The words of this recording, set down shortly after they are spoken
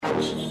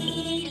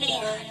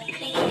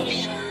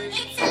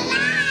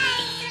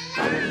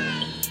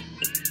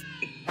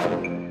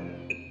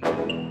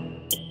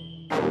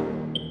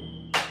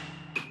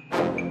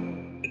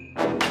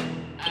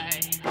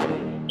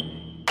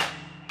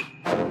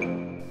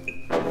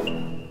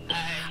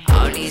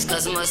All these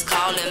customers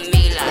calling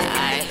me like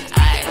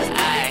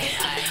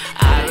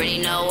I already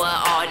know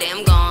what all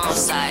them gon'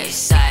 say.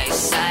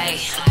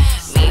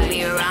 Meet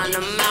me around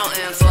the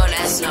mountain for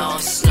that snow.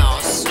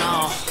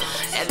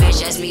 That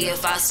bitch ask me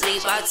if I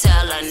sleep, I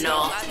tell her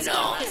no.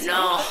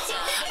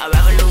 I'd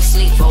rather lose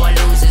sleep before I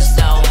lose this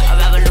dough. I'd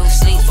rather lose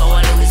sleep before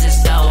I lose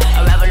this dough.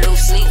 I'd rather lose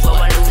sleep before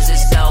I lose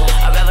this dough.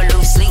 I'd rather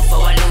lose sleep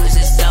before I lose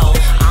this dough.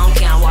 I don't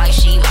care white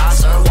sheep, I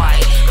serve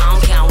white. I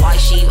don't care white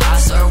sheep, I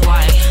serve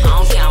white. I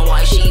don't care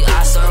white sheep,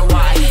 I serve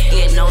white.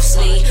 Get no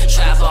sleep,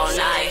 trap all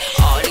night.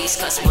 All these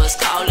customers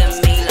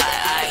calling me like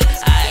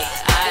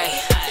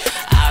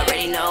I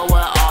already know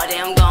what all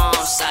them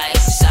gon' say.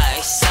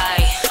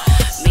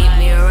 Meet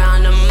me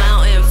around the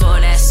mountain for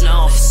that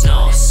snow.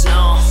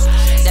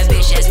 That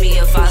bitch ask me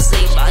if I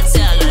sleep, I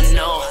tell her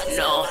no.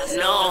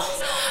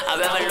 I'd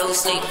rather lose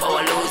sleep before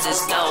I lose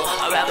this dough.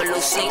 I'd rather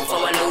lose sleep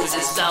before I lose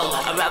this dough.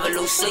 I'd rather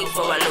lose sleep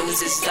before I lose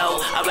this dough.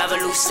 I'd rather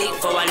lose sleep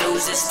before I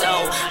lose this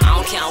dough. I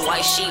don't count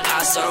white sheep,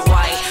 I serve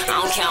white.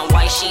 I don't count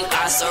white sheep,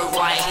 I serve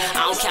white.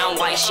 I don't count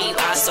white sheep,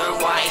 I serve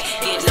white.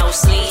 Get no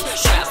sleep,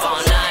 trap all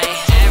night.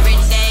 Every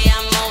day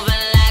I'm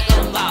moving like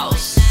a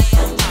boss,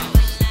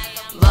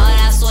 but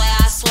I swear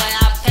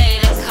I pay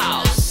the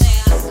cost.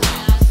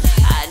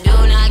 I do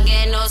not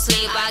get no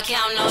sleep, I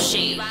count no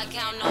sheep.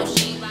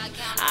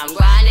 I'm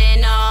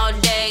grinding all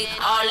day,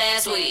 all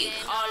last week.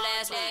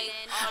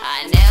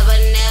 I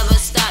never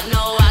stop,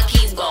 no, I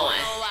keep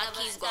going.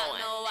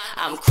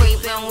 I'm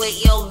creeping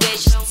with your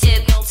bitch,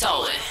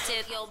 tiptoeing.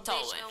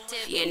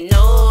 You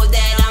know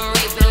that I'm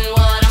reaping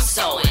what I'm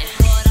sowing.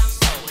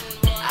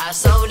 I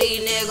saw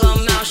these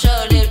niggas mouth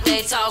shut if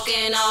they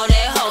talking all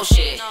that whole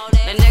shit.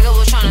 The nigga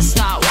was trying to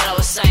stop what I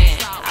was saying.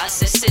 I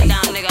said, sit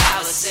down, nigga,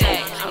 have a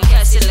seat. I'm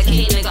Kessie,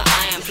 nigga,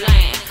 I ain't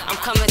playing. I'm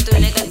coming through,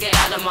 nigga, get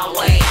out of my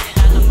way.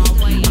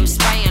 I'm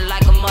spraying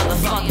like a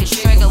motherfucking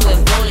trigger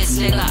with bullets,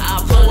 nigga.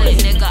 I pull it,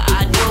 nigga,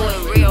 I do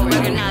it real.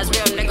 Recognize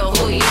real, nigga,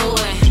 who you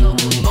in?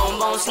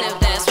 Boom, snip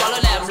that, swallow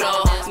that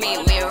blow.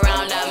 Meet me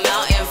around that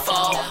mountain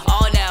fall.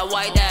 All that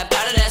white, that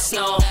powder, that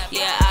snow.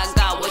 Yeah, I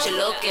got what you're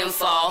looking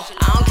for.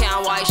 I don't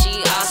count white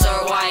sheep, I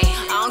serve white.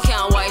 I don't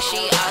count white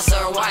sheep, I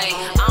serve white.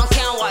 I don't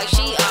count white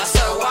sheep, I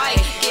serve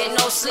white. Get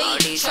no sleep,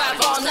 trap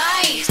all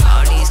night.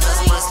 All these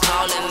customers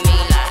calling me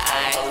like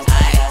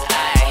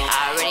I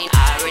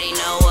already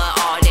know what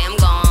all them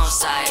gon'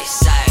 say.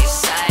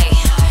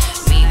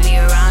 Meet me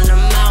around the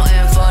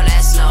mountain for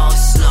that snow.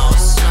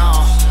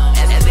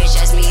 That bitch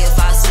ask me if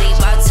I sleep,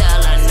 I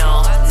tell her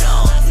no.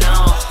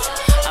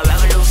 I'd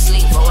rather lose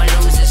sleep before I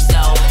lose this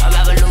dough. I'd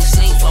rather lose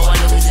sleep before I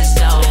lose this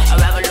dough. I'd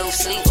rather lose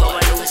sleep before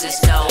I lose this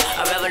dough.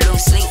 I'd rather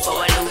lose sleep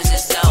before I lose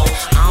this dough.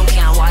 I don't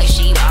count white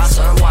sheep, I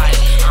serve white.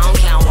 I don't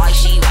count white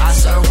sheep, I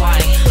serve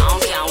white. I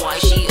don't count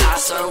white sheep, I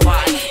serve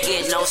white.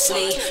 Get no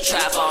sleep,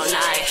 trap all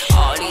night.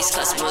 All these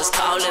customers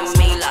calling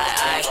me like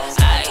I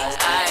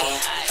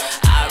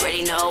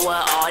already know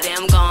what all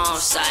them gon'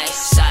 say.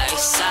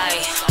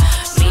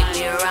 Meet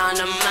me around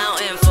the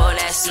mountain for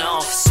that snow.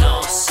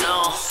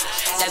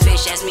 That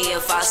bitch ask me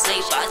if I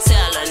sleep, I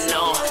tell her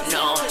no.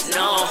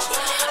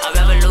 I'd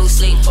rather lose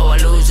sleep before I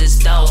lose this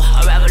dough.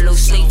 I'd rather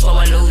lose sleep before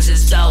I lose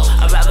this dough.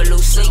 I'd rather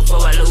lose sleep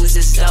before I lose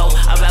this dough.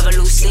 I'd rather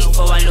lose sleep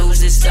before I lose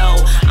this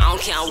dough. I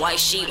don't count white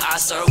sheep, I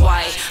serve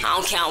white. I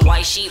don't count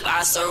white sheep,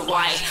 I serve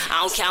white.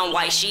 I don't count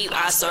white sheep,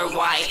 I serve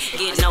white.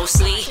 Get no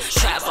sleep,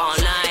 trap all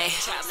night.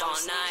 Trap all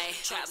night,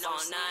 trap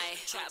all night,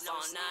 trap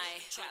all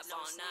night, trap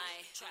all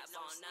night, trap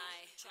all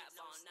night, trap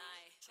all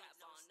night, trap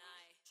all night.